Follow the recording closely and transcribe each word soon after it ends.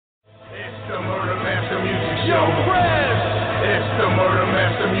Show. Chris. It's the Murder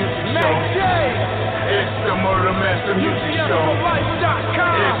Master Music Show. It's the Murder Master Music Show.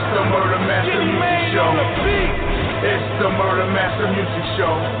 It's the Murder Master Music Show. It's the Murder Master Music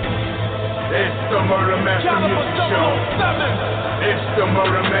Show. It's the Murder Master Music Show. It's the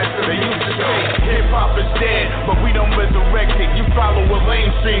Murder Master Music Show. Hip-hop is dead, but we don't resurrect it. You follow what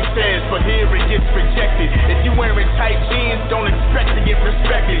mainstream says, but here it gets rejected. If you wearing tight jeans, don't expect to get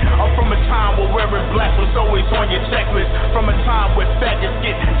respected. I'm from a time where wearing black was always on your checklist. From a time where faggots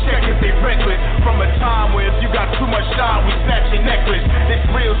get checked if they reckless. From a time where if you got too much shine, we snatch your necklace. This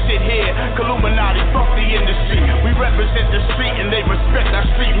real shit here, Illuminati, fuck the industry. We represent the street and they respect our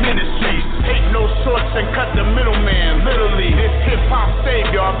street ministries. Take no shorts and cut the middleman, literally. This hip-hop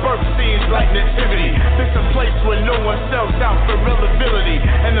savior, our birth scenes like nativity. This a place where no one sells out for reliability,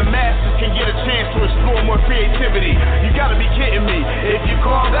 and the masses can get a chance to explore more creativity. You gotta be kidding me. If you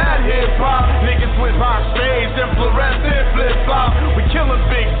call that hip-hop, niggas with high shades and fluorescent flip-flop. We killin'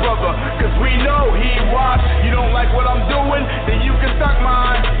 Big Brother, cause we know he watch. You don't like what I'm doing, then you can suck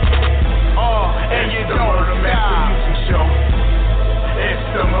mine. And you don't stop. Music show. It's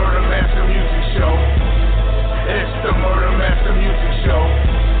the Murder Master Music Show. It's the Murder Master Music Show.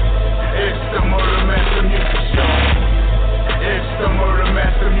 It's the Murder Master Music Show. It's the Murder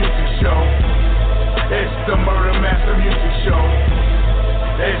Master Music Show. It's the Murder Master Music Show.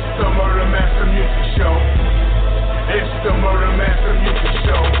 It's the Murder Master Music Show. It's the Murder Master Music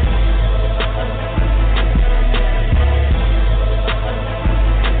Show.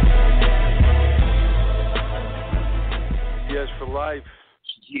 Yes, for life.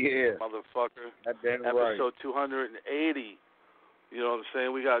 Yeah. Motherfucker. Episode Episode 280. You know what I'm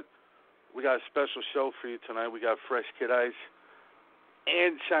saying? We got a special show for you tonight. We got Fresh Kid Ice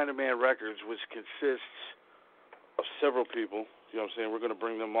and Chinaman Records, which consists of several people. You know what I'm saying? We're going to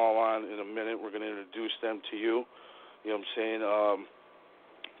bring them all on in a minute. We're going to introduce them to you. You know what I'm saying?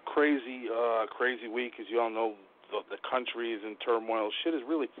 Crazy week. As you all know, the country is in turmoil. Shit is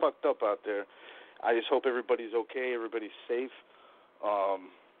really fucked up out there. I just hope everybody's okay, everybody's safe. You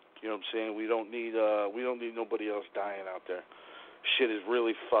know what I'm saying? We don't need nobody else dying out there. Shit is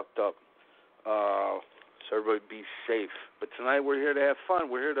really fucked up. So everybody be safe. But tonight we're here to have fun.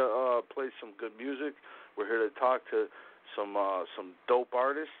 We're here to play some good music. We're here to talk to some dope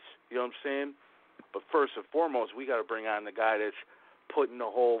artists. You know what I'm saying? But first and foremost, we got to bring on the guy that's putting the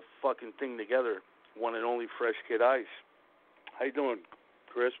whole fucking thing together. One and only Fresh Kid Ice. How you doing,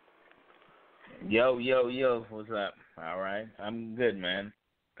 Chris? Yo, what's up? All right, I'm good, man.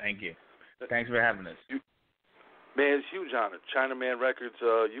 Thank you. Thanks for having us. Man, it's huge honor. Chinaman Records,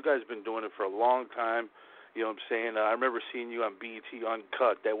 you guys have been doing it for a long time. You know what I'm saying? I remember seeing you on BET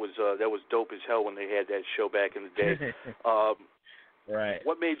Uncut. That was dope as hell when they had that show back in the day. Right.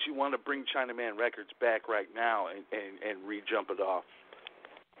 What made you want to bring Chinaman Records back right now and re-jump it off?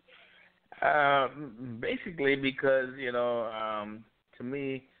 Basically because, to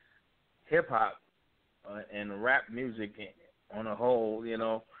me, hip-hop and rap music on a whole,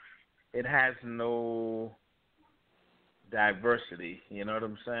 it has no diversity, you know what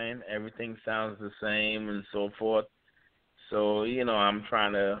I'm saying? Everything sounds the same and so forth. So, I'm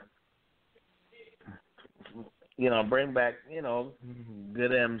trying to, bring back,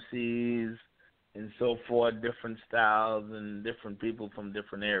 good MCs and so forth, different styles and different people from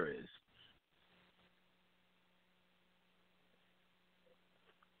different areas.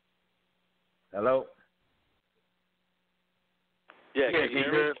 Hello? Yeah, can you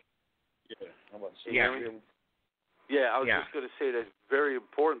hear me? Yeah. How about you hear me? Yeah, I was just going to say that's very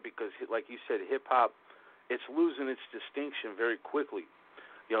important because, like you said, hip-hop, it's losing its distinction very quickly.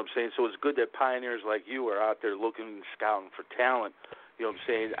 You know what I'm saying? So it's good that pioneers like you are out there looking and scouting for talent. You know what I'm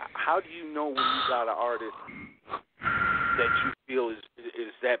saying? How do you know when you got an artist that you feel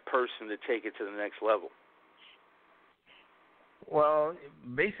is that person to take it to the next level? Well,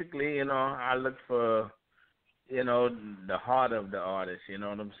 basically, I look for, the heart of the artist, you know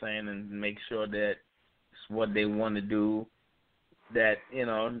what I'm saying, and make sure that it's what they want to do, that,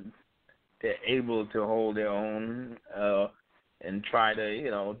 they're able to hold their own and try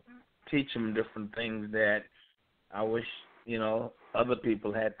to, teach them different things that I wish, other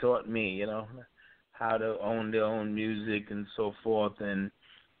people had taught me, how to own their own music and so forth, and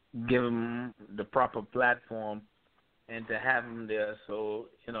give them the proper platform and to have them there so,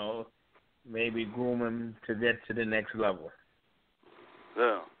 maybe groom them to get to the next level.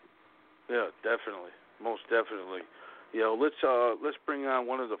 Yeah, definitely. Most definitely. Let's bring on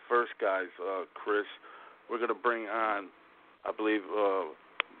one of the first guys, Chris. We're going to bring on, I believe,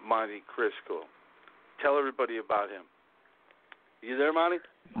 Monte Cristoe. Tell everybody about him. You there,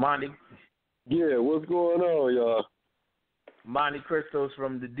 Monte? Yeah, what's going on, y'all? Monte Cristoe's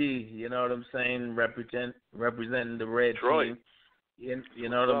from the D. You know what I'm saying? Representing the red Detroit. team. You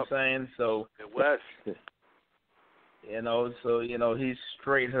know what I'm saying? So West. He's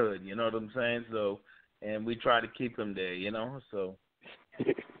straight hood. You know what I'm saying? So, and we try to keep him there. So.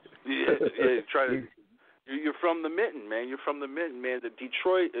 Try to. You're from the mitten, man. You're from the mitten, man. The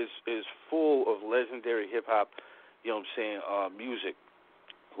Detroit is full of legendary hip hop. You know what I'm saying? Music,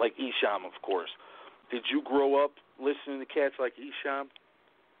 like Esham, of course. Did you grow up listening to cats like Esham?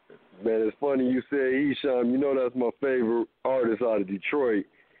 Man, it's funny you say Esham. You know that's my favorite artist out of Detroit,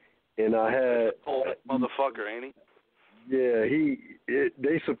 and I had motherfucker, ain't he? Yeah,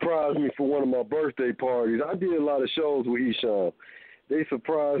 they surprised me for one of my birthday parties. I did a lot of shows with Esham. They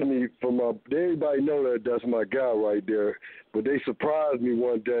surprised me everybody know that that's my guy right there, but they surprised me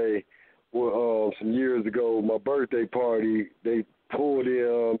one day, some years ago, my birthday party. They pulled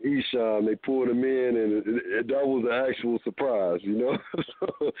in Esham, they pulled him in, and that was an actual surprise, So,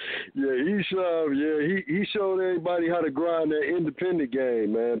 Esham, he showed everybody how to grind that independent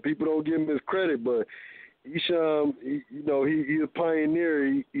game, man. People don't give him his credit, but Esham, he's a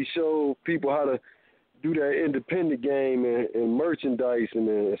pioneer. He showed people how to do that independent game and merchandise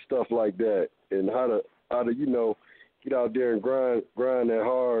and stuff like that, and how to get out there and grind that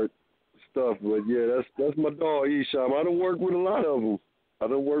hard stuff. But yeah, that's my dog Esham. I done work with a lot of them. Out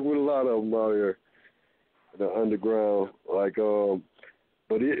here in the underground.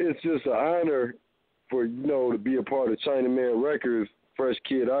 But it's just an honor for to be a part of Chinaman Records, Fresh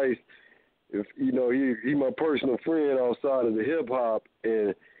Kid Ice. If he my personal friend outside of the hip hop,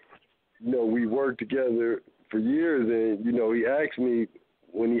 and we worked together for years, and he asked me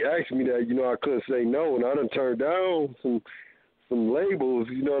that, I couldn't say no, and I done turned down some labels,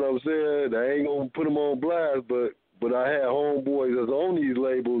 you know what I'm saying? I ain't gonna put them on blast, but I had homeboys that's on these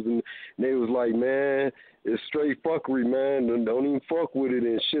labels, and they was like, man, it's straight fuckery, man. Don't even fuck with it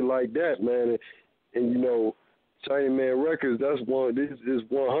and shit like that, man. And Chinaman Records, this is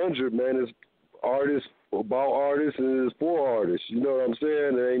 100, man. It's artists about artists, and it's for artists. You know what I'm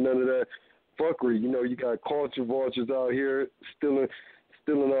saying? There ain't none of that fuckery. You got culture vultures out here stealing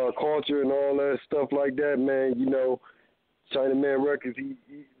our culture and all that stuff like that, man. Chinaman Records, he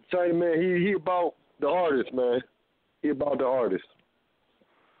about the artist, man. He about the artist.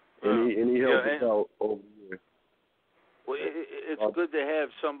 And he helps us out over here. Well, it's good to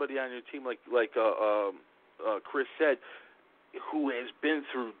have somebody on your team like Chris said, who has been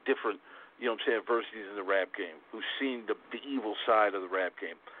through different, adversities in the rap game, who's seen the evil side of the rap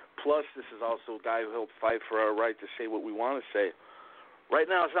game. Plus, this is also a guy who helped fight for our right to say what we want to say. Right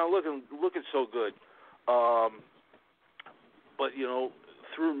now, it's not looking so good. But,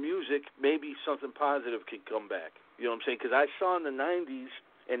 through music, maybe something positive can come back. You know what I'm saying? Because I saw in the 90s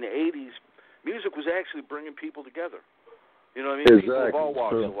and the 80s, music was actually bringing people together. You know what I mean? Exactly. People of all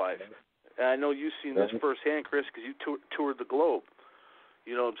walks of life. And I know you've seen this firsthand, Chris, because you toured the globe.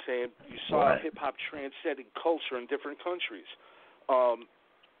 You know what I'm saying? You saw hip-hop transcending culture in different countries.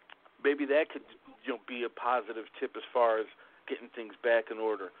 Maybe that could be a positive tip as far as getting things back in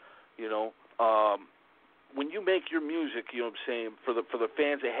order. When you make your music, you know what I'm saying, for the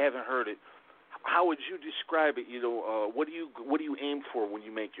fans that haven't heard it, how would you describe it? What do you aim for when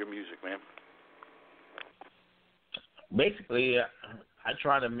you make your music, man? Basically, I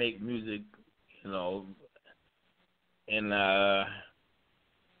try to make music, in a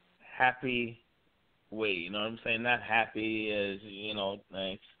happy way. You know what I'm saying? Not happy as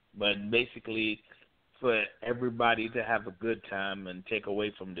thanks, but basically for everybody to have a good time and take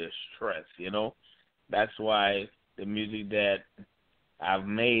away from their stress. That's why the music that I've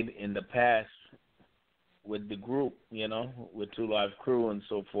made in the past with the group, with Two Live Crew and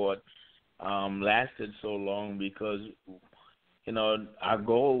so forth, lasted so long because, our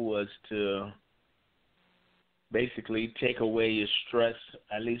goal was to basically take away your stress,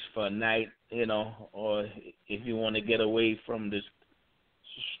 at least for a night, or if you want to get away from this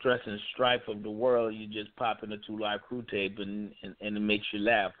stress and strife of the world, you just pop in a Two Live Crew tape and it makes you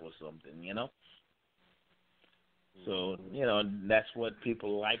laugh or something, So, that's what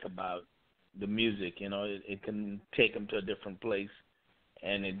people like about the music, it can take them to a different place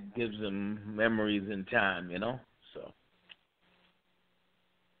and it gives them memories in time, so.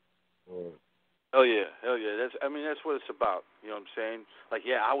 Hell yeah. That's what it's about. You know what I'm saying? Like,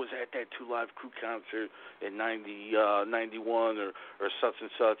 I was at that Two Live Crew concert in 91 or such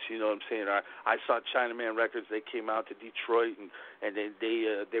and such. You know what I'm saying? I saw Chinaman Records. They came out to Detroit and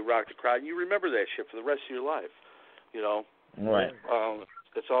they rocked the crowd. And you remember that shit for the rest of your life. Right.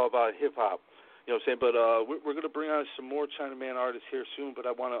 It's all about hip hop. You know what I'm saying? But we're going to bring on some more Chinaman artists here soon, but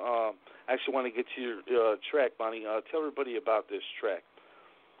I want to actually want to get to your track, Bonnie. Tell everybody about this track.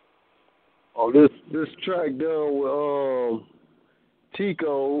 Oh, this track done with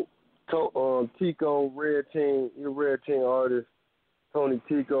Tico, Red Team artist, Tony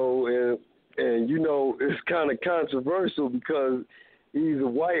Tico, and you know, it's kind of controversial because he's a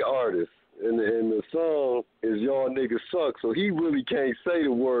white artist. And the song is Y'all Niggas Suck, so he really can't say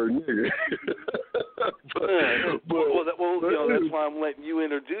the word nigga. but you know, that's why I'm letting you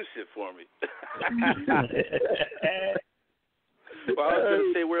introduce it for me. Well, I was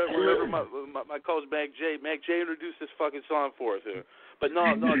going to say wherever my co-host Mac J introduced this fucking song for us here. But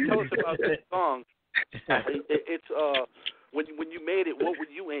no, tell us about this song. It's when you made it, what were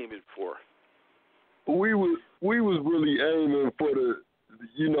you aiming for? We was really aiming for the.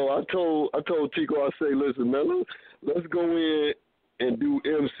 You know, I told Tico, I say, listen, man, let's go in and do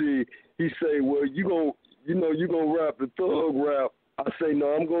MC. He say, well, you gonna rap the thug rap. I say,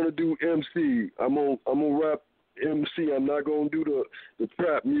 no, I'm gonna do MC. I'm gonna rap MC. I'm not gonna do the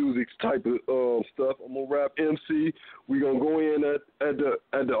trap music type of stuff. I'm gonna rap MC. We gonna go in at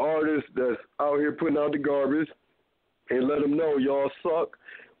the artist that's out here putting out the garbage and let them know y'all suck.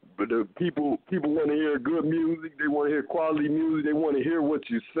 But the people want to hear good music. They want to hear quality music. They want to hear what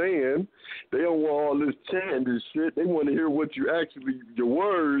you're saying. They don't want all this chanting and shit. They want to hear what you actually, your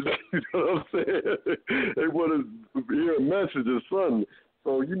words. You know what I'm saying? They want to hear a message or something.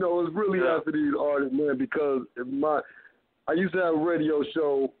 So, you know, it's really after these artists, man, because I used to have a radio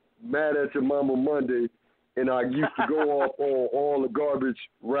show, Mad at Your Mama Monday, and I used to go off on all the garbage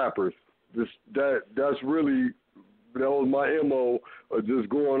rappers. That's really... That was my MO, of just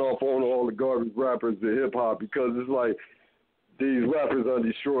going off on all the garbage rappers to hip-hop, because it's like these rappers are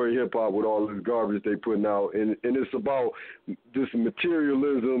destroying hip-hop with all this garbage they putting out. And it's about this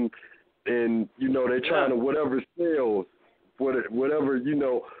materialism, and, you know, they're trying to whatever sells, whatever, you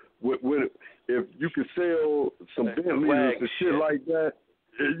know, if you could sell some Bentleys and shit like that,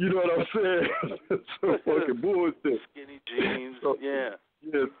 you know what I'm saying? Some fucking bullshit. Skinny jeans,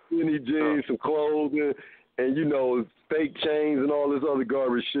 skinny jeans, some clothing, and, you know, fake chains and all this other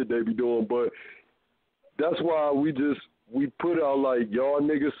garbage shit they be doing. But that's why we put out like, y'all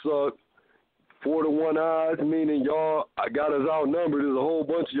niggas suck, 4-to-1 odds, meaning y'all got us outnumbered. There's a whole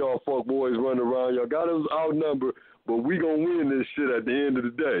bunch of y'all fuck boys running around. Y'all got us outnumbered, but we gonna win this shit at the end of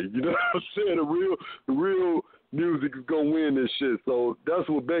the day. You know what I'm saying? The real music is gonna win this shit. So that's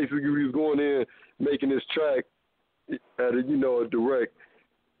what basically we was going in, making this track at a, you know, a direct,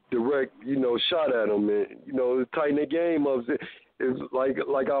 you know, shot at them, and, you know, tighten the game up. It's like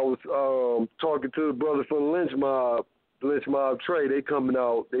I was talking to the brother from Lynch Mob Trey. They coming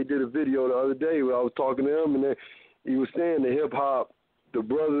out. They did a video the other day where I was talking to him, and he was saying the hip hop, the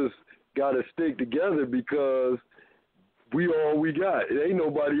brothers got to stick together because we all we got. It ain't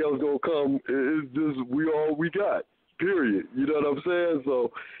nobody else gonna come. It's just we all we got. Period. You know what I'm saying?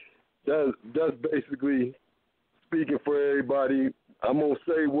 So that's basically speaking for everybody. I'm gonna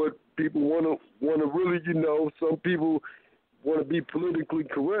say what people wanna really, you know. Some people wanna be politically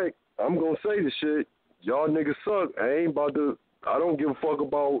correct. I'm gonna say the shit. Y'all niggas suck. I don't give a fuck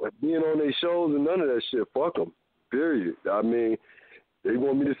about being on their shows and none of that shit. Fuck them. Period. I mean, they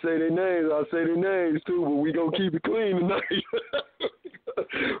want me to say their names. I'll say their names too, but we gonna keep it clean tonight.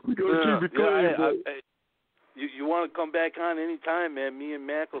 We gonna keep it clean. You want to come back on any time, man? Me and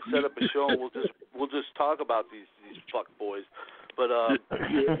Mac will set up a show, and we'll just talk about these fuck boys. But I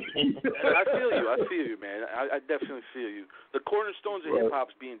feel you, man. I definitely feel you. The cornerstones of hip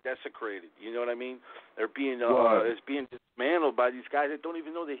hop's being desecrated. You know what I mean? They're being it's being dismantled by these guys that don't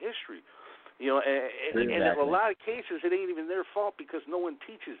even know the history. You know, and in a lot of cases, it ain't even their fault because no one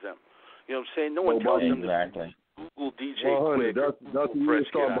teaches them. You know what I'm saying? No one tells them to Google DJ Quick. That's what we're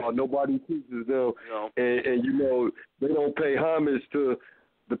talking about. Nobody teaches them, and you know, they don't pay homage to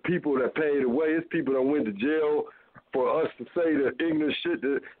the people that paid away. It's people that went to jail for us to say the ignorant shit.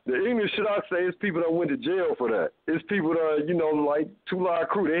 The ignorant shit I say is people that went to jail for that. It's people that, you know, like Two Live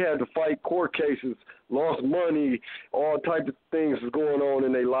Crew, they had to fight court cases, lost money, all types of things was going on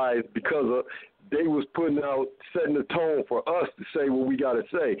in their lives because of they was putting out, setting the tone for us to say what we got to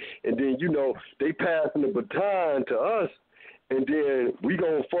say. And then, you know, they passing the baton to us, and then we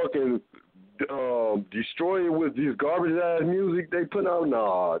going to fucking destroy it with these garbage-ass music they put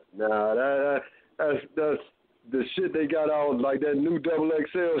out? That's the shit they got out, like that new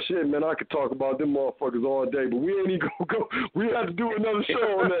XXL shit, man. I could talk about them motherfuckers all day, but we ain't even gonna go. We have to do another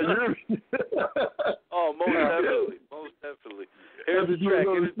show on that. You Oh, most definitely. Here's the track.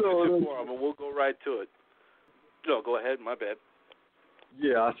 Here's the forum, and we'll go right to it. No, go ahead. My bad.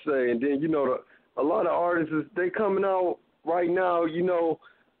 Yeah, I say, and then, you know, a lot of artists they coming out right now. You know,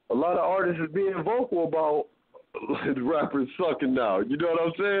 a lot of artists is being vocal about the rappers sucking now. You know what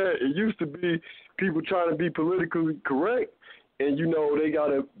I'm saying? It used to be people trying to be politically correct, and you know they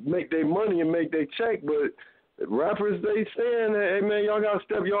gotta make their money and make their check. But rappers, they saying, hey man, y'all gotta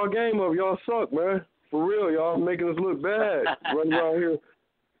step y'all game up. Y'all suck, man. For real, y'all making us look bad. Running around here,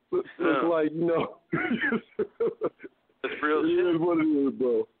 look like, you know. That's real shit. It is what it is,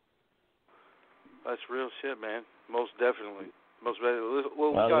 bro. That's real shit, man. Most definitely.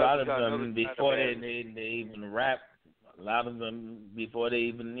 Well, a lot of them, before they even rap, a lot of them, before they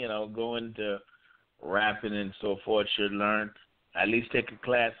even, you know, go into rapping and so forth, should learn, at least take a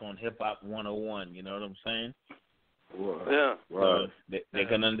class on Hip-Hop 101, you know what I'm saying? Right. Yeah. So they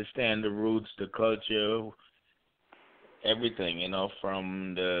can understand the roots, the culture, everything, you know,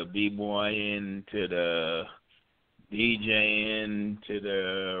 from the b-boying to the DJing to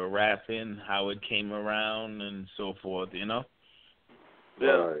the rapping, how it came around and so forth, you know? Yeah.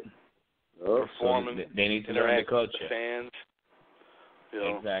 Right. Performing, so they need to learn the culture. With the fans. You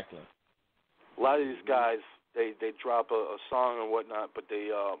know, exactly. A lot of these guys, they drop a song or whatnot, but they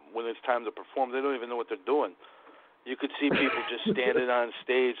when it's time to perform, they don't even know what they're doing. You could see people just standing on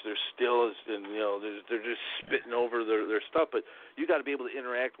stage, they're still, and you know, they're just spitting over their stuff. But you got to be able to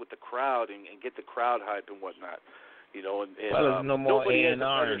interact with the crowd and get the crowd hype and whatnot. You know, and there's no more nobody has a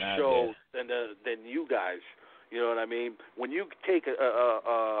A&R better show than you guys. You know what I mean? When you take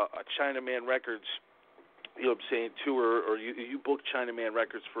a Chinaman Records, you know what I'm saying, tour, or you book Chinaman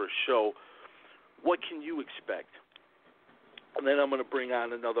Records for a show, what can you expect? And then I'm going to bring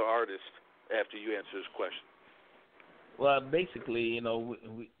on another artist after you answer this question. Well, basically, you know,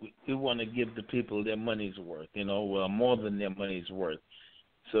 we want to give the people their money's worth, you know, well, more than their money's worth.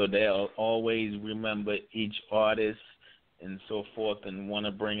 So they'll always remember each artist and so forth and want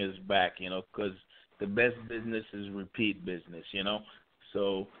to bring us back, you know, because the best business is repeat business, you know.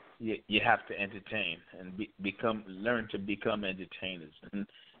 So you have to entertain and learn to become entertainers.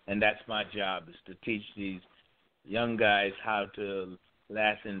 And that's my job, is to teach these young guys how to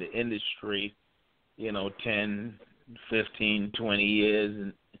last in the industry, you know, 10, 15, 20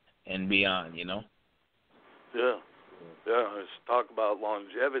 years and beyond, you know. Yeah. Yeah, let's talk about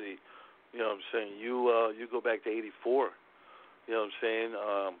longevity. You know what I'm saying? You go back to 84. You know what I'm saying?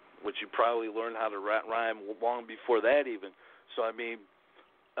 Which you probably learned how to rhyme long before that even. So, I mean,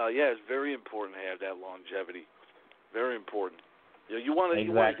 yeah, it's very important to have that longevity. Very important. You want to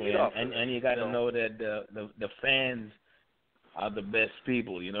exactly, and you got to you know that the fans are the best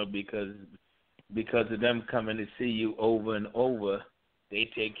people, you know, because of them coming to see you over and over, they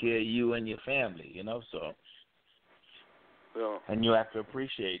take care of you and your family, you know, so. Yeah. And you have to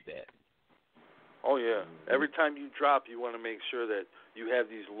appreciate that. Oh, yeah. Every time you drop, you want to make sure that you have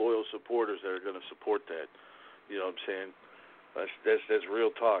these loyal supporters that are going to support that. You know what I'm saying? That's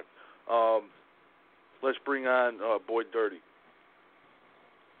real talk. Let's bring on B-Durty,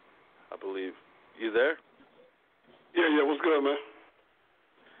 I believe. You there? Yeah, what's good, man?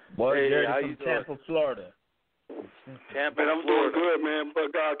 B-Durty from Tampa, Florida. Tampa, man, I'm Florida. doing good, man,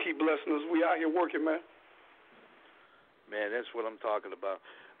 but God keep blessing us. We out here working, man. Man, that's what I'm talking about.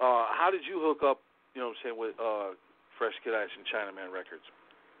 How did you hook up, you know what I'm saying, with Fresh Kid Ice and Chinaman Records?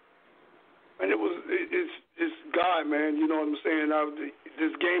 And it's God, man. You know what I'm saying?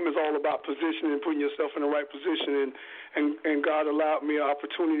 This game is all about positioning, putting yourself in the right position, and God allowed me an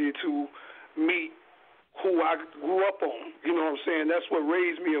opportunity to meet who I grew up on. You know what I'm saying? That's what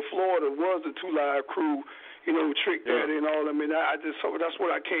raised me in Florida was the Two Live Crew, you know, Trick Daddy and all. I mean, that's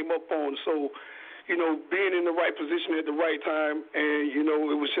what I came up on. So, you know, being in the right position at the right time, and, you know,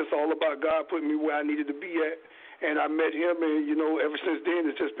 it was just all about God putting me where I needed to be at. And I met him, and, you know, ever since then,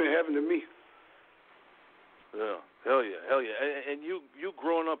 it's just been heaven to me. Yeah, hell yeah. And you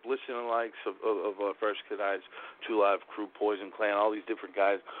growing up listening to the likes of Fresh Kid Ice, Two Live Crew, Poison Clan, all these different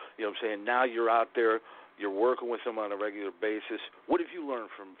guys, you know what I'm saying? Now you're out there, you're working with them on a regular basis. What have you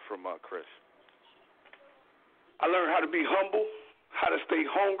learned from Chris? I learned how to be humble, how to stay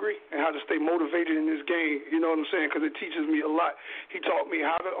hungry, and how to stay motivated in this game. You know what I'm saying? Because it teaches me a lot. He taught me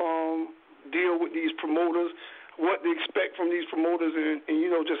how to deal with these promoters, what to expect from these promoters, and you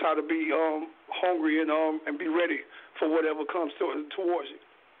know, just how to be hungry and be ready for whatever comes towards you.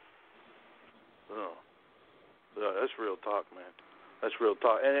 Oh, yeah, that's real talk, man. That's real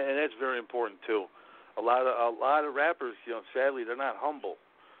talk, and that's very important too. A lot of rappers, you know, sadly, they're not humble.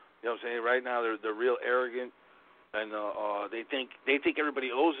 You know what I'm saying? Right now, they're real arrogant. And they think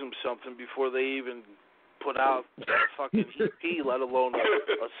everybody owes them something before they even put out a fucking EP, let alone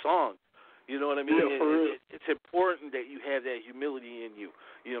a song. You know what I mean? Yeah, for real. It's important that you have that humility in you.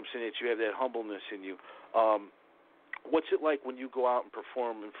 You know what I'm saying? That you have that humbleness in you. What's it like when you go out and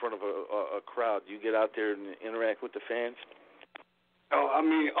perform in front of a crowd? Do you get out there and interact with the fans? Oh, I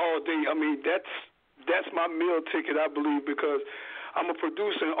mean, all day. I mean, that's my meal ticket, I believe, because I'm a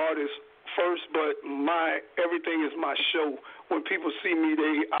producing artist first, but everything is my show. When people see me,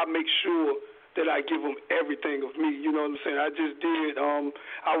 I make sure that I give them everything of me. You know what I'm saying? I just did.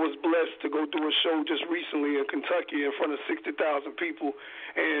 I was blessed to go do a show just recently in Kentucky in front of 60,000 people,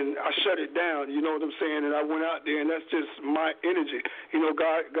 and I shut it down. You know what I'm saying? And I went out there, and that's just my energy. You know,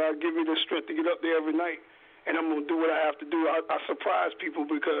 God give me the strength to get up there every night, and I'm gonna do what I have to do. I surprise people,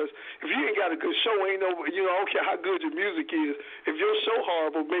 because if you ain't got a good show, I don't care how good your music is. If your show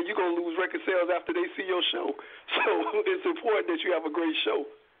horrible, man, you're gonna lose record sales after they see your show. So it's important that you have a great show.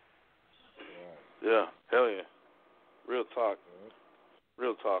 Yeah, hell yeah. Real talk.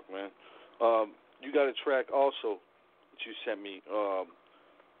 Real talk, man. You got a track also that you sent me. Why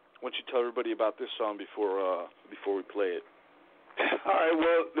don't you tell everybody about this song before we play it? All right,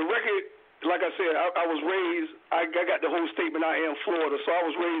 well, the record, like I said, I was raised, I got the whole statement, I am Florida, so I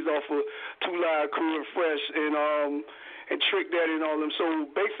was raised off of Two Live Crew and Fresh and Trick Daddy and all them. So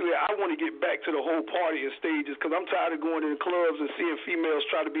basically, I want to get back to the whole partying stages, because I'm tired of going in clubs and seeing females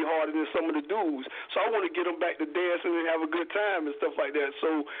try to be harder than some of the dudes. So I want to get them back to dancing and have a good time and stuff like that.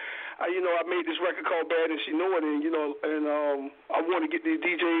 So, I made this record called Bad and She Know It, and I want to get these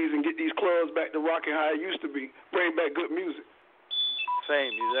DJs and get these clubs back to rocking how it used to be, bring back good music.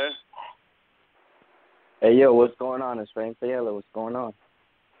 Fame, you there? Hey, yo, what's going on? It's Faiella. What's going on?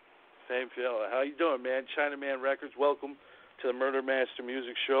 Fame, Faiella. How you doing, man? Chinaman Records, welcome to the Murder Master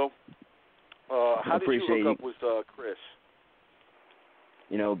Music Show. How did you hook up with Chris?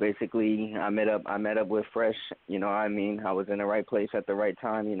 Basically, I met up with Fresh. You know what I mean? I was in the right place at the right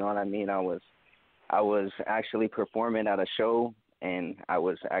time. You know what I mean? I was actually performing at a show, and I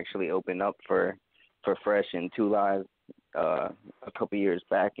was actually opened up for Fresh and Two Live a couple years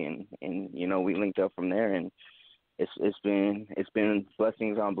back, and we linked up from there, and it's been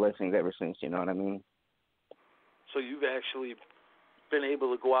blessings on blessings ever since. You know what I mean? So you've actually been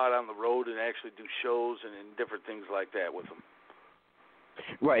able to go out on the road and actually do shows and different things like that with them.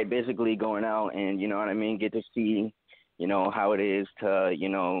 Right, basically going out and, you know what I mean, get to see, how it is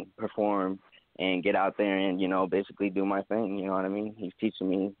to, perform and get out there and, basically do my thing, you know what I mean? He's teaching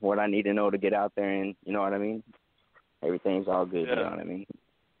me what I need to know to get out there and, you know what I mean? Everything's all good, You know what I mean?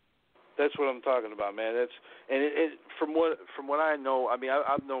 That's what I'm talking about, man. From what I know, I mean,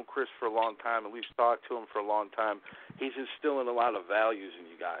 I've known Chris for a long time, at least talked to him for a long time. He's instilling a lot of values in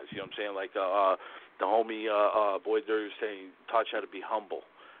you guys. You know what I'm saying? Like the homie B-Durty was saying, taught you how to be humble.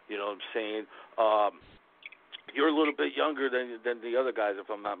 You know what I'm saying? You're a little bit younger than the other guys, if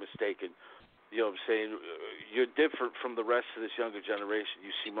I'm not mistaken. You know what I'm saying? You're different from the rest of this younger generation.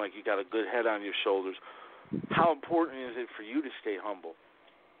 You seem like you got a good head on your shoulders. How important is it for you to stay humble?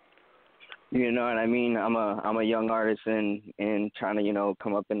 You know what I mean? I'm a young artist and trying to,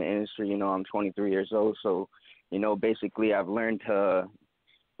 come up in the industry. I'm 23 years old, so, basically I've learned to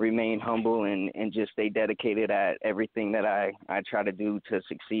remain humble and just stay dedicated at everything that I try to do to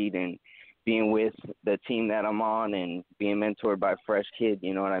succeed, and being with the team that I'm on and being mentored by Fresh Kid,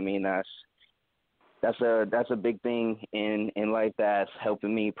 you know what I mean? That's a big thing in life that's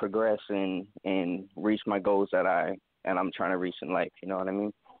helping me progress and reach my goals that I'm trying to reach in life, you know what I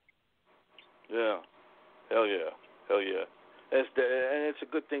mean? Yeah, hell yeah. And it's a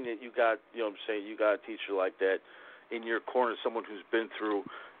good thing that you got, you know what I'm saying, you got a teacher like that in your corner, someone who's been through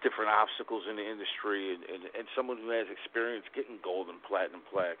different obstacles in the industry and someone who has experience getting gold and platinum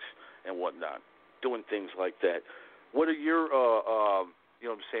plaques and whatnot, doing things like that. What are your, you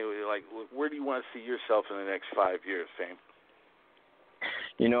know what I'm saying, like, where do you want to see yourself in the next 5 years, Fame?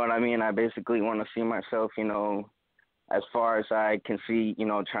 You know what I mean? I basically want to see myself, as far as I can see,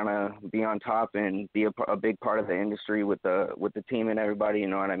 trying to be on top and be a big part of the industry with the team and everybody, you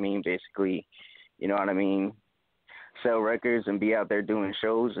know what I mean? Basically, you know what I mean? Sell records and be out there doing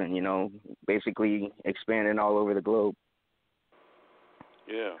shows and, basically expanding all over the globe.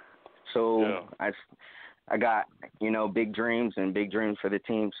 Yeah. So I got, big dreams for the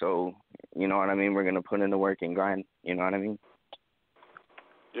team. So, you know what I mean? We're going to put in the work and grind, you know what I mean?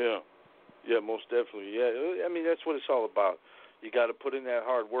 Yeah, most definitely. Yeah, I mean, that's what it's all about. You got to put in that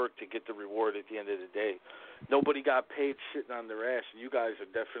hard work to get the reward at the end of the day. Nobody got paid sitting on their ass, and you guys are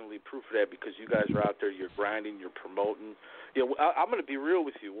definitely proof of that because you guys are out there, you're grinding, you're promoting. I'm going to be real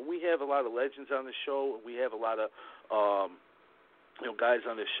with you. When we have a lot of legends on the show, we have a lot of guys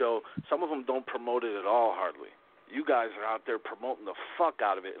on the show, some of them don't promote it at all hardly. you guys are out there promoting the fuck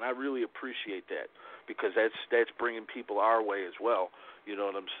out of it, and I really appreciate that because that's bringing people our way as well. You know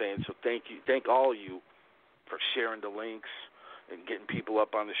what I'm saying? So thank all of you for sharing the links and getting people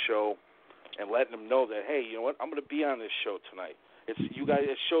up on the show and letting them know that, hey, you know what, I'm going to be on this show tonight. It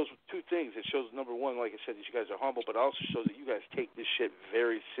shows two things. It shows, number one, like I said, that you guys are humble, but it also shows that you guys take this shit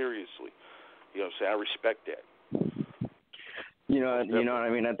very seriously. You know what I'm saying? I respect that. You know what I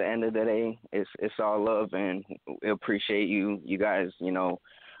mean? At the end of the day, it's all love, and we appreciate you guys,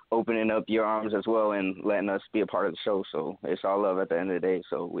 opening up your arms as well and letting us be a part of the show. So it's all love at the end of the day.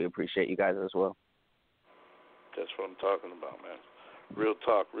 So we appreciate you guys as well. That's what I'm talking about, man. Real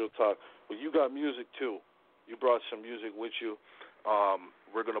talk. Well, you got music too. You brought some music with you.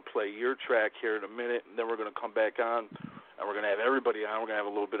 We're going to play your track here in a minute, and then we're going to come back on, and we're going to have everybody on. We're going to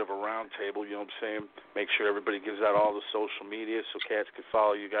have a little bit of a round table, you know what I'm saying? Make sure everybody gives out all the social media so cats can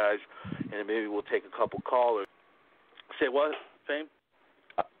follow you guys, and then maybe we'll take a couple callers. Say what, Fame?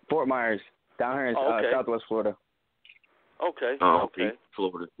 Fort Myers, down here in Southwest Florida. Okay. Oh, okay.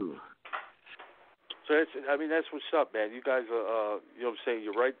 Florida too. So that's what's up, man. You guys are, you know what I'm saying?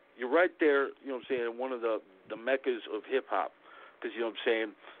 You're right there. You know what I'm saying? In one of the meccas of hip hop, because you know what I'm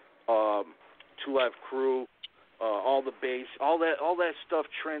saying. 2 Live Crew, all the bass, all that stuff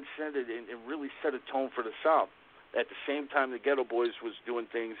transcended and really set a tone for the South. At the same time, the Ghetto Boys was doing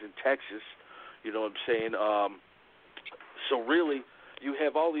things in Texas. You know what I'm saying? So really, you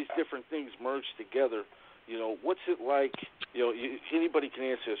have all these different things merged together. You know, what's it like? You know, anybody can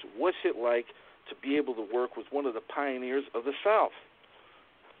answer this. What's it like to be able to work with one of the pioneers of the South?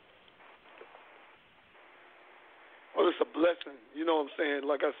 Well, it's a blessing. You know what I'm saying?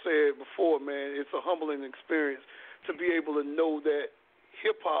 Like I said before, man, it's a humbling experience to be able to know that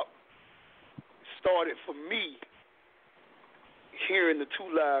hip-hop started for me. Hearing the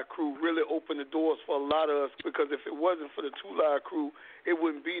 2 Live Crew really opened the doors for a lot of us, because if it wasn't for the 2 Live Crew, it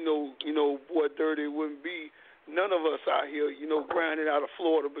wouldn't be no, B-Durty. It wouldn't be none of us out here, grinding out of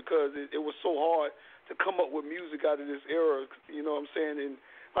Florida, because it was so hard to come up with music out of this era, you know what I'm saying? And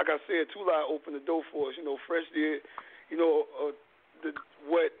like I said, 2 Live opened the door for us. Fresh did,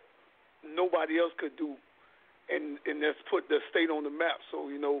 what nobody else could do, and that's put the state on the map. So,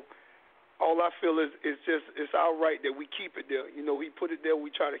 all I feel is it's our right that we keep it there. He put it there,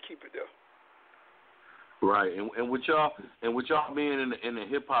 we try to keep it there. Right, and with y'all being in the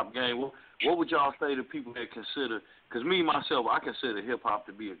hip hop game, what would y'all say to people that consider? Because me myself, I consider hip hop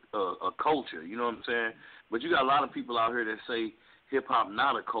to be a culture. You know what I'm saying? But you got a lot of people out here that say hip hop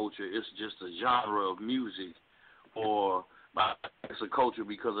not a culture; it's just a genre of music, or it's a culture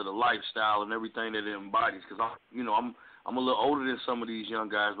because of the lifestyle and everything that it embodies. Because I'm a little older than some of these young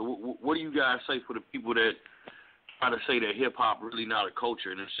guys. But what do you guys say for the people that try to say that hip hop really not a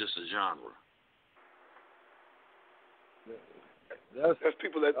culture and it's just a genre? That's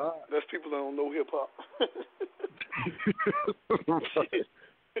people that don't know hip hop.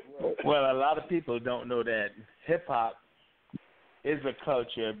 Well, a lot of people don't know that hip hop is a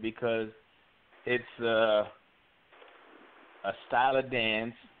culture because it's a style of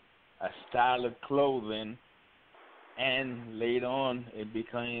dance, a style of clothing, and later on it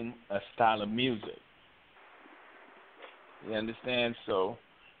became a style of music. You understand? So,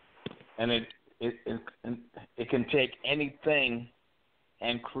 and it can take anything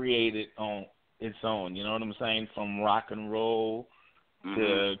and create it on its own. You know what I'm saying? From rock and roll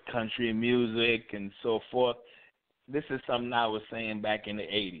to country music and so forth. This is something I was saying back in the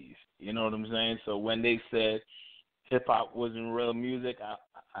 80s. You know what I'm saying? So when they said hip-hop wasn't real music,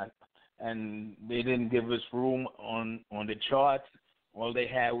 and they didn't give us room on the charts, all they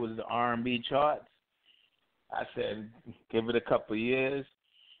had was the R&B charts, I said, give it a couple of years,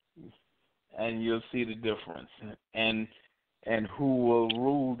 and you'll see the difference. And who will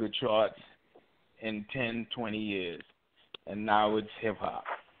rule the charts in 10, 20 years. And now it's hip-hop.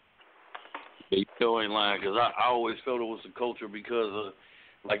 They still ain't lying, because I always felt it was a culture because of,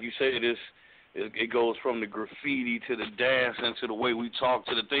 like you said, it goes from the graffiti to the dance and to the way we talk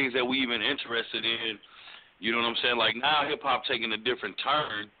to the things that we even interested in. You know what I'm saying? Like now hip-hop taking a different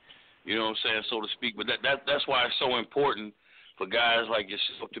turn, you know what I'm saying, so to speak. But that's why it's so important for guys like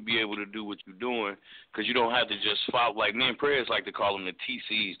yourself to be able to do what you're doing, because you don't have to just follow. Like me and Prayers like to call them the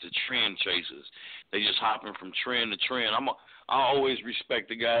TCs, the trend chasers. They just hopping from trend to trend. I always respect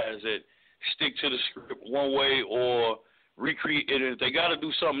the guys that stick to the script one way or recreate it. If they got to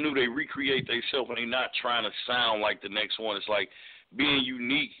do something new, they recreate themselves, and they're not trying to sound like the next one. It's like being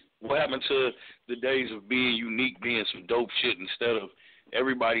unique. What happened to the days of being unique, being some dope shit instead of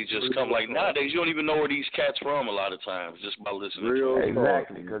everybody just come? Like nowadays, you don't even know where these cats from a lot of times just by listening to them.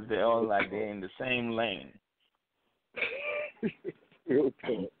 Exactly, because they're all like they're in the same lane. Real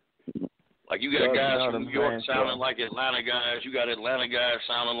talk. Like you got guys from New York sounding like Atlanta guys. You got Atlanta guys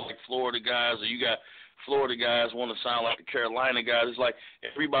sounding like Florida guys, or you got Florida guys want to sound like the Carolina guys. It's like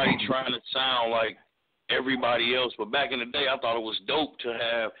everybody trying to sound like everybody else. But back in the day, I thought it was dope to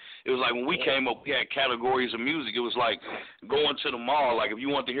have. It was like when we came up, we had categories of music. It was like going to the mall. Like if you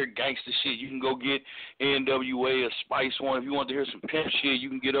want to hear gangster shit, you can go get NWA or Spice One. If you want to hear some pimp shit, you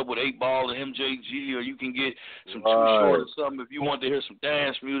can get up with 8 Ball and MJG, or you can get some Too Short or something. If you want to hear some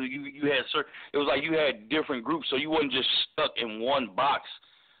dance music, you had certain. It was like you had different groups, so you wasn't just stuck in one box.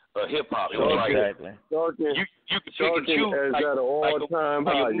 Hip hop. It was like you could pick and choose. Is at an all-time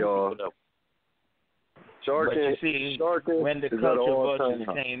high, y'all. But you see, when the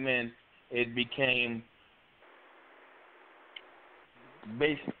culture came in, it became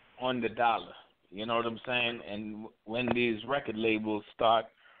based on the dollar. You know what I'm saying? And when these record labels start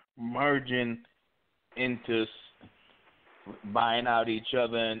merging into buying out each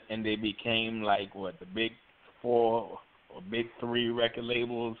other, and they became like the big 4 or big 3 record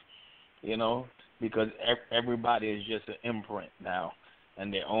labels, you know, because everybody is just an imprint now,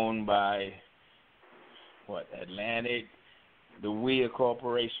 and they're owned by Atlantic, the Weir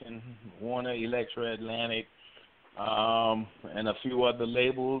Corporation, Warner Electra Atlantic, and a few other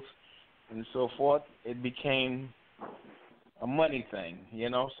labels and so forth. It became a money thing, you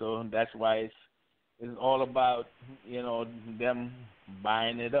know, so that's why it's all about, you know, them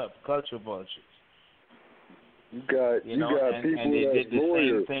buying it up, culture vultures. You got people and they did the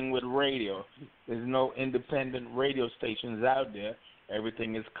lawyers. same thing with radio. There's no independent radio stations out there.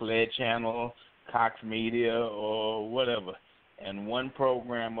 Everything is Clear Channel, Cox Media, or whatever. And one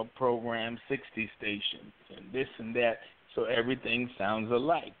program or program 60 stations and this and that. So everything sounds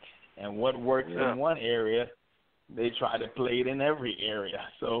alike. And what works in one area, they try to play it in every area.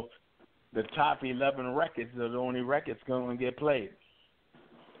 So the top 11 records are the only records going to get played.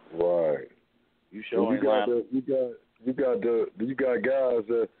 Right. You got guys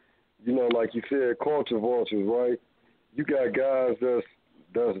that, you know, like you said, culture vultures, right? You got guys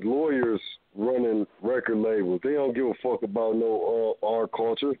that's lawyers running record labels. They don't give a fuck about no our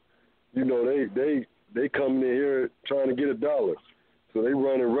culture. You know, they coming in here trying to get a dollar. So they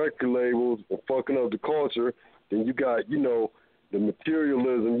running record labels and fucking up the culture. Then you got, you know, the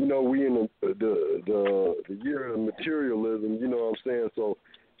materialism. You know, we in the year of materialism. You know what I'm saying? So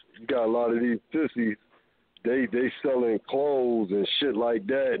you got a lot of these sissies. They selling clothes and shit like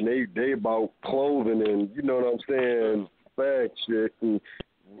that, and they about clothing and, you know what I'm saying, fag shit and,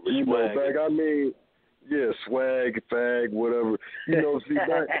 you know, back, I mean, yeah, swag, fag, whatever. You know, see,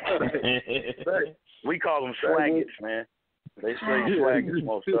 back we call them swaggets, man. They say swaggets,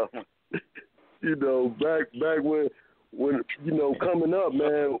 most of them. You know, back when you know, coming up,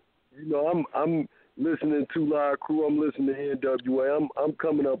 man, you know, I'm listening to Live Crew, I'm listening to NWA, I'm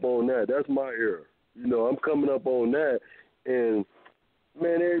coming up on that. That's my era. You know, I'm coming up on that, and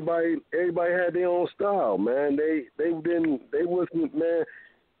man, everybody had their own style, man. They wasn't, man.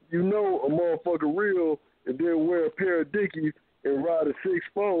 You know, a motherfucker real if they wear a pair of Dickies and ride a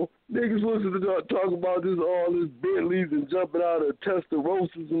 6'4". Niggas listen to talk about all this Bentleys and jumping out of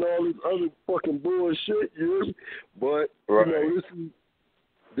Testarossas and all this other fucking bullshit. You hear me? But you know,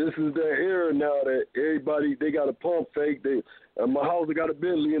 this is that era now that everybody, they got a pump fake. My house, I got a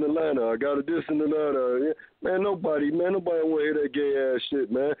Bentley in Atlanta. I got a this and another. Man, nobody want to hear that gay ass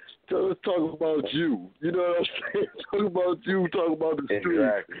shit, man. So let's talk about you. You know what I'm saying? Talk about you. Talk about the street.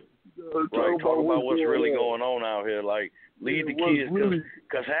 Exactly. Talk about what's really going on out here. Like, lead the kids,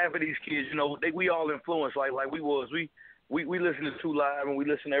 because half of these kids, you know, we all influenced. Like we listen to Two Live and we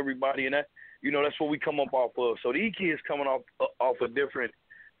listen to everybody, and that, you know, that's what we come up off of. So these kids coming off a different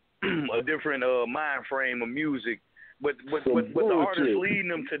mind frame of music, but the artists leading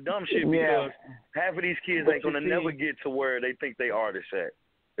them to dumb shit because half of these kids ain't gonna never get to where they think they artists at.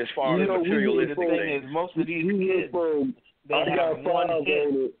 As far as materialistic things, most of these kids, they have one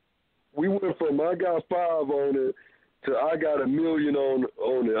hit. We went from I got 5 on it to I got $1 million on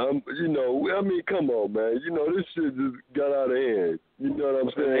it. You know, I mean, come on, man. You know, this shit just got out of hand. You know what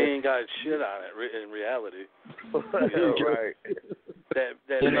I'm saying? They ain't got shit on it in reality. You know, right.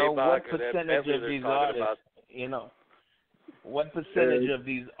 That you know, what percentage of these artists, you know, what percentage of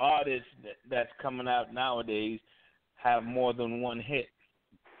these artists that's coming out nowadays have more than one hit?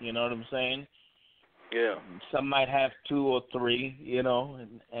 You know what I'm saying? Yeah. Some might have 2 or 3, you know,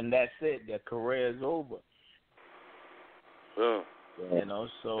 and that's it. Their career is over. You know,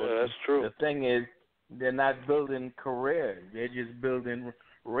 so that's true. The thing is, they're not building careers. They're just building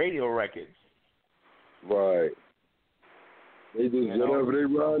radio records. Right. They just, whatever, they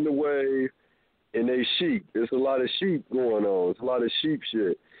ride the wave. and they sheep. There's a lot of sheep going on. It's a lot of sheep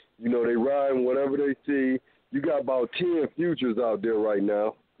shit. You know, they riding whatever they see. You got about 10 futures out there right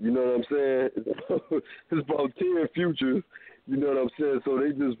now. You know what I'm saying? It's about 10 futures. You know what I'm saying? So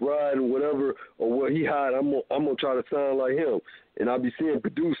they just riding whatever or what he hide. I'm gonna try to sound like him. And I be seeing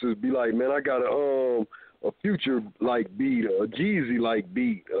producers be like, man, I got a Future like beat, a Jeezy like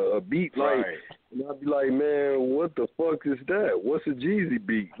beat, a beat like. Right. And I'd be like, man, what the fuck is that? What's a Jeezy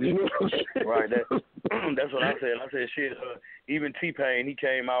beat? You know what I'm saying? Right. That's what I said. I said, shit. Even T-Pain, he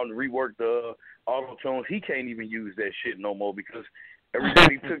came out and reworked the auto tunes. He can't even use that shit no more because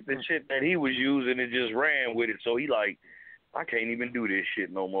everybody took the shit that he was using and just ran with it. So he like, I can't even do this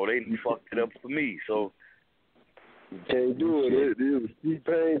shit no more. They fucked it up for me. So you can't do it. It was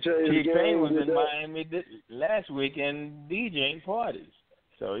T-Pain changed the game. T-Pain was in Miami last weekend DJing parties.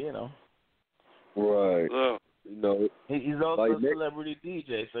 So, you know. Right. You know. He's also like a celebrity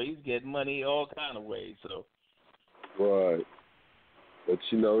DJ, so he's getting money all kind of ways. So. Right. But,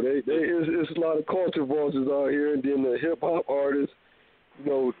 you know, it's a lot of culture vultures out here, and then the hip-hop artists, you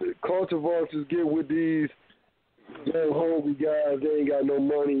know, the culture vultures get with these young hungry guys. They ain't got no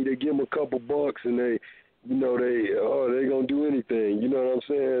money. They give them a couple bucks, and they gonna do anything. You know what I'm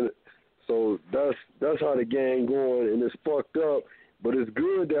saying? So that's how the gang going, and it's fucked up. But it's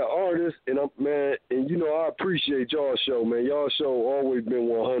good that artists and you know, I appreciate y'all show, man. Y'all show always been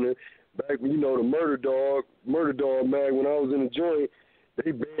 100. Back when, you know, the Murder Dog mag, when I was in the joint,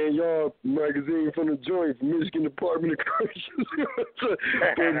 they banned y'all magazine from the joint from Michigan Department of Corrections.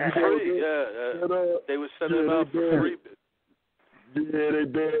 They was sending them out for free. Yeah, they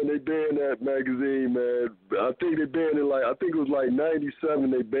banned that magazine, man. I think they banned it it was like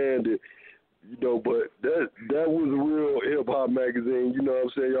 97 they banned it. You know, but that was a real hip hop magazine, you know what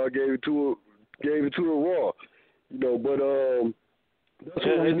I'm saying? Y'all gave it to it raw. You know, but that's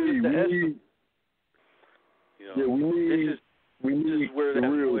what we need. We need where the that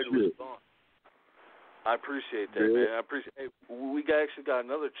real void was shit. gone. I appreciate that, man. We actually got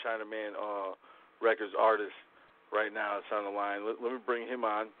another Chinaman records artist right now that's on the line. Let me bring him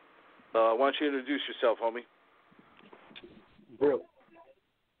on. Why don't you introduce yourself, homie? Brooke.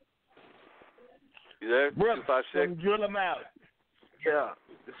 You there? Brooke, 256? Drillem out. Yeah,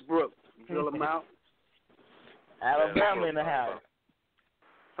 it's Brooke. Drillem out. Alabama in the house.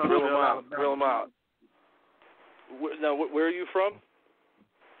 Drill 'em out. Now, where are you from?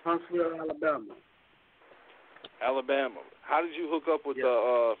 Huntsville, Alabama. Alabama. How did you hook up with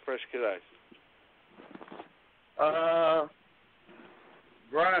Fresh Kid Ice?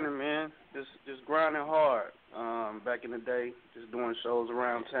 Grinding, man. Just grinding hard. Back in the day, just doing shows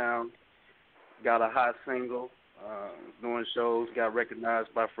around town. Got a hot single. Doing shows. Got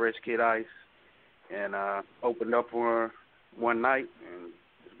recognized by Fresh Kid Ice, and opened up for her one night, and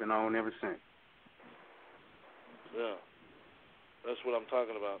it's been on ever since. Yeah, that's what I'm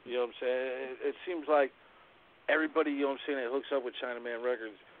talking about. You know what I'm saying? It seems like everybody, you know what I'm saying, that hooks up with Chinaman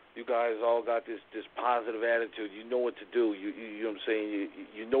Records, you guys all got this positive attitude. You know what to do. You know what I'm saying?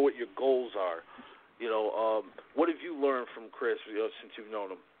 You know what your goals are. You know, what have you learned from Chris, since you've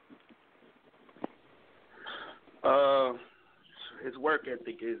known him? His work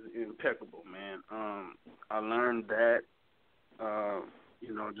ethic is impeccable, man. I learned that,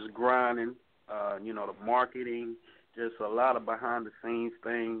 just grinding, the marketing, just a lot of behind-the-scenes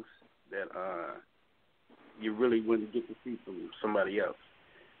things that you really wouldn't get to see from somebody else.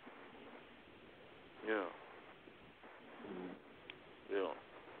 Yeah. Yeah.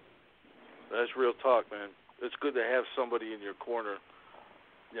 That's real talk, man. It's good to have somebody in your corner,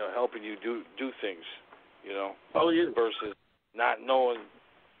 helping you do things, Oh, yeah. versus not knowing,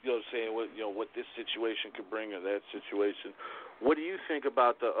 saying what this situation could bring or that situation. What do you think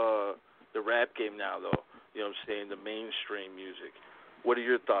about the rap game now, though? You know what I'm saying, the mainstream music. What are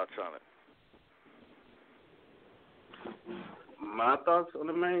your thoughts on it? My thoughts on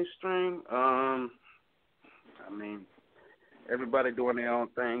the mainstream, everybody doing their own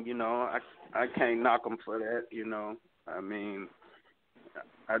thing, I can't knock them for that,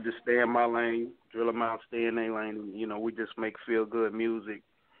 I just stay in my lane, drill them out, stay in their lane, we just make feel good music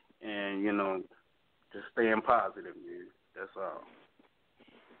and, just staying positive, man. That's all.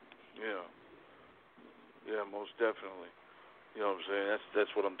 Yeah. Yeah, most definitely. You know what I'm saying?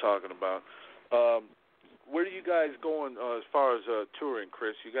 That's what I'm talking about. Where are you guys going as far as touring,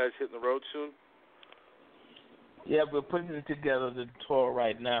 Chris? You guys hitting the road soon? Yeah, we're putting together the tour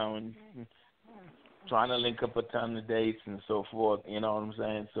right now and trying to link up a ton of dates and so forth, you know what I'm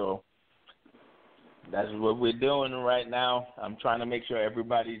saying? So that's what we're doing right now. I'm trying to make sure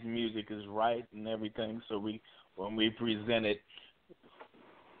everybody's music is right and everything, so when we present it,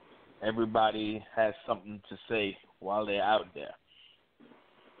 everybody has something to say while they're out there.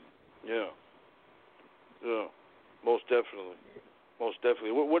 Yeah. Yeah. Most definitely. Most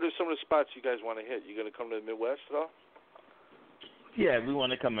definitely. What are some of the spots you guys want to hit? You going to come to the Midwest at all? Yeah, we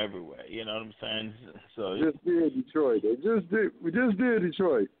want to come everywhere. You know what I'm saying? So just did Detroit. We just did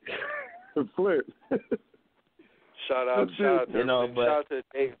Detroit. Flip. Shout out to the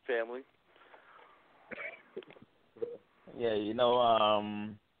Dave family. Yeah,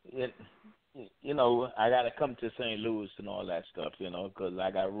 I got to come to St. Louis and all that stuff, because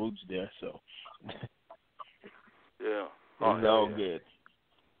I got roots there, so. Yeah. It's all good.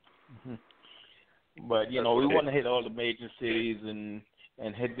 But, we want to hit all the major cities and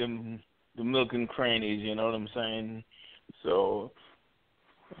hit them, the milk and crannies, you know what I'm saying? So,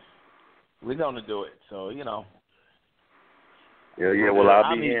 we're going to do it, so, Yeah, well,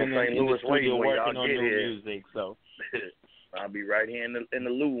 I'll be here in St. Louis waiting when working y'all on get new here. music, so. I'll be right here in the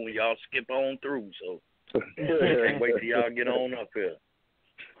loo when y'all skip on through, so can't wait till y'all get on up here.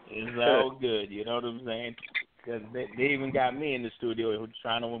 It's all good, you know what I'm saying? Because they even got me in the studio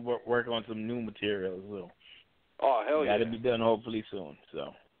trying to work on some new materials. So. Oh, hell yeah. Got to be done hopefully soon,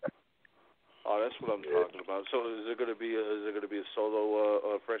 so. Oh, that's what I'm talking about. So is there going to be a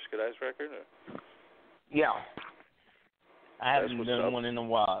solo Fresh Kid Ice record? Or? Yeah. I haven't done one in a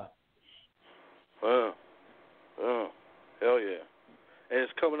while. Oh, hell yeah. And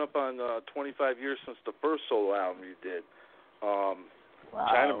it's coming up on 25 years since the first solo album you did. Wow.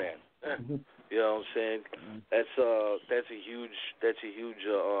 Chinaman. You know what I'm saying? That's a huge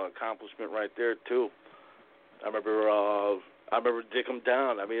accomplishment right there too. I remember Dick 'Em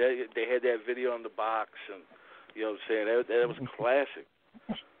Down. I mean, they had that video on the box, and you know what I'm saying. That was classic.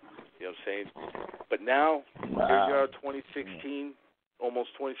 You know what I'm saying? But now here you are, 2016,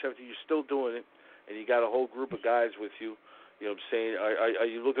 almost 2017. You're still doing it, and you got a whole group of guys with you. You know what I'm saying? Are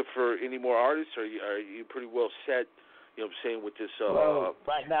you looking for any more artists, or are you pretty well set? You know what I'm saying, with this... well,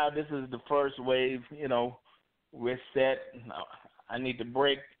 right now, this is the first wave, we're set. I need to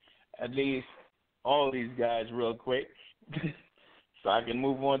break at least all these guys real quick so I can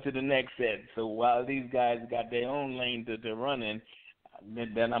move on to the next set. So while these guys got their own lane that they're running,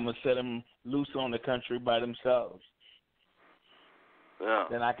 then I'm going to set them loose on the country by themselves. Yeah.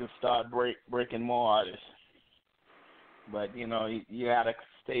 Then I can start breaking more artists. But, you got to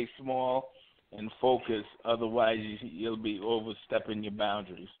stay small and focus, otherwise you'll be overstepping your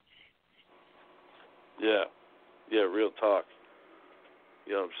boundaries. Yeah, real talk.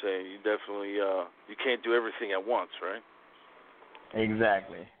 You know what I'm saying? You definitely, you can't do everything at once, right?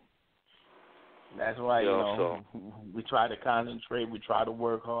 Exactly. That's why, we try to concentrate, we try to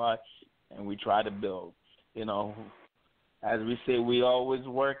work hard, and we try to build. As we say, we always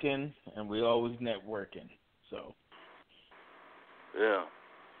working, and we always networking, so.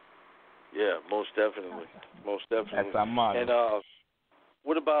 Yeah, most definitely. That's our motto. And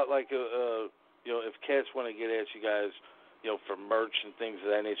what about if cats want to get at you guys, for merch and things of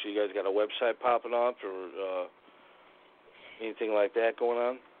that nature? You guys got a website popping off or anything like that going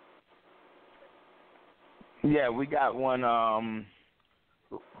on? Yeah, we got one.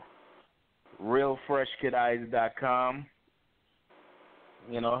 RealFreshKidEyes.com.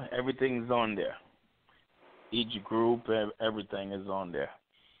 Everything's on there. Each group, everything is on there.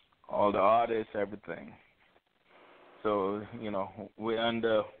 All the artists, everything. So, we're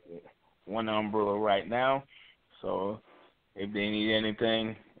under one umbrella right now. So, if they need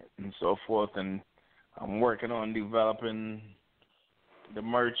anything and so forth, and I'm working on developing the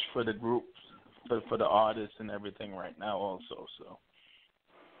merch for the groups, for the artists and everything right now also. So.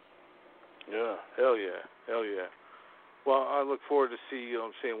 Yeah, hell yeah. Well, I look forward to see,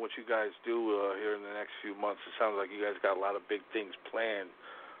 what you guys do here in the next few months. It sounds like you guys got a lot of big things planned.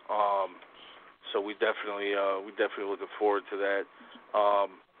 So we definitely looking forward to that.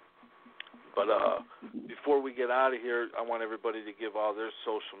 But before we get out of here, I want everybody to give all their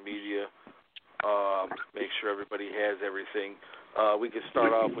social media. Make sure everybody has everything. We can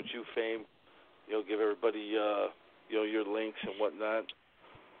start off with you, Fame. Give everybody your links and whatnot,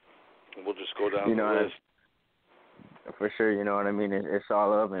 and we'll just go down the list. For sure, you know what I mean. It's all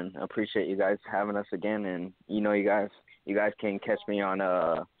love, and I appreciate you guys having us again. And you guys can catch me on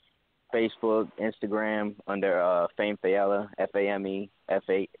Facebook, Instagram under Fame Faiella,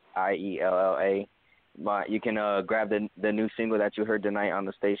 FameFaiella. You can grab the new single that you heard tonight on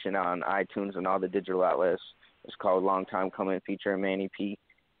the station on iTunes and all the digital outlets. It's called Long Time Coming, featuring Manny P.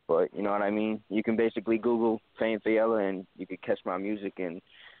 But you know what I mean? You can basically Google Fame Faiella, and you can catch my music and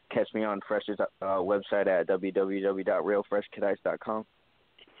catch me on Fresh's website at www.realfreshkidice.com.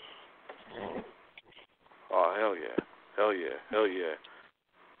 Oh, hell yeah.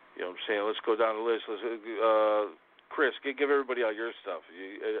 You You know what I'm saying? Let's go down the list. Chris, give everybody all your stuff.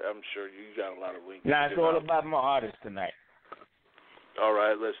 I'm sure you got a lot of links. Nah, it's all about my artist tonight. All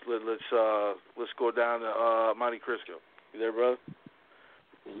right, let's go down to Monte Cristoe. You there, brother?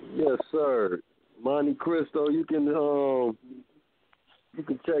 Yes, sir. Monte Cristoe. You can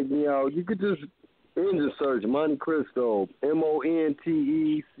check me out. You could just engine search Monte Cristoe,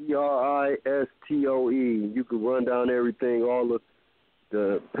 MonteCristoe. You can run down everything. All of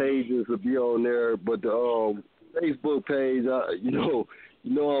the pages will be on there, but the Facebook page, you know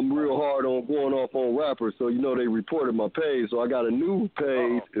I'm real hard on going off on rappers, so they reported my page. So I got a new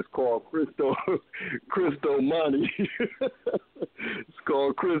page. It's called Cristoe Monte. It's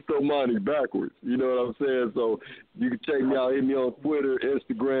called Cristoe Monte backwards. You know what I'm saying? So you can check me out. Hit me on Twitter,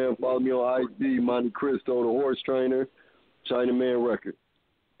 Instagram. Follow me on IG, Monte Cristoe, the horse trainer, Chinaman record.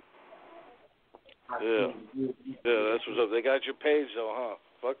 Yeah, that's what's up. They got your page though, huh?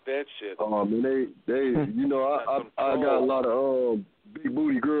 Fuck that shit. I mean, I got a lot of big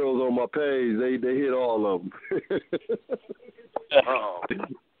booty girls on my page. They hit all of them.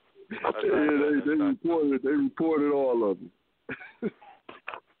 They reported all of them.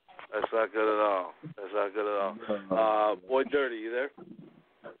 That's not good at all. Boy Dirty, you there?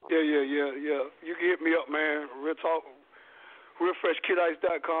 Yeah. You can hit me up, man. Real talk.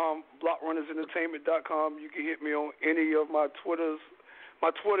 RealFreshKidIce.com, BlockRunnersEntertainment.com. You can hit me on any of my Twitters.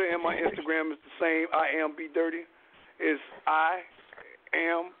 My Twitter and my Instagram is the same. I am B-Durty. It's I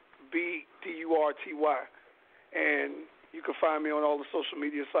am B-D-U-R-T-Y. And you can find me on all the social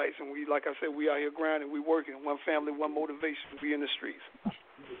media sites. And we, like I said, we out here grinding. We working. One family, one motivation. We in the streets.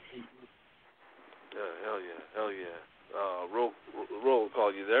 Yeah, hell yeah. Roll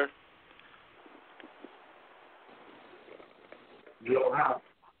call, you there?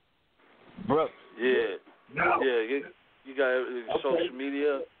 Bro. Yeah. No. Yeah, you got social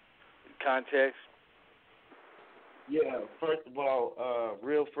media, contacts? Yeah, first of all,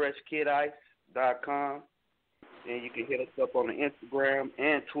 RealFreshKidIce.com. And you can hit us up on the Instagram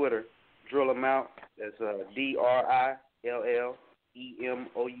and Twitter. Drillem out. That's DRILLEMOUT.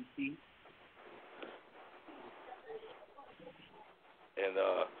 And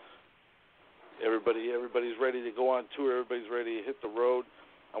everybody's ready to go on tour. Everybody's ready to hit the road.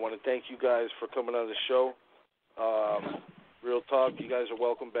 I want to thank you guys for coming on the show. Real talk, you guys are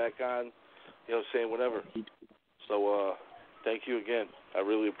welcome back on. Saying whatever. So thank you again. I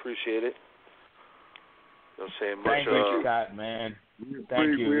really appreciate it. Saying much. Thank you, Scott, man.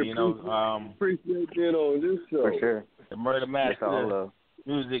 Thank you. Appreciate being on this show. For sure. The Murder Master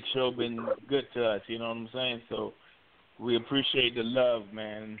music show been good to us. You know what I'm saying? So we appreciate the love,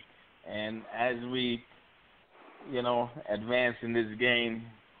 man. And as we, advance in this game,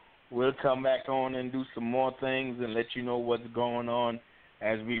 we'll come back on and do some more things and let you know what's going on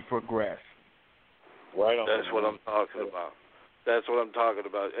as we progress. Right on. That's what I'm talking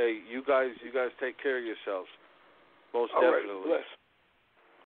about. Hey, you guys take care of yourselves. Most definitely. All right, bless.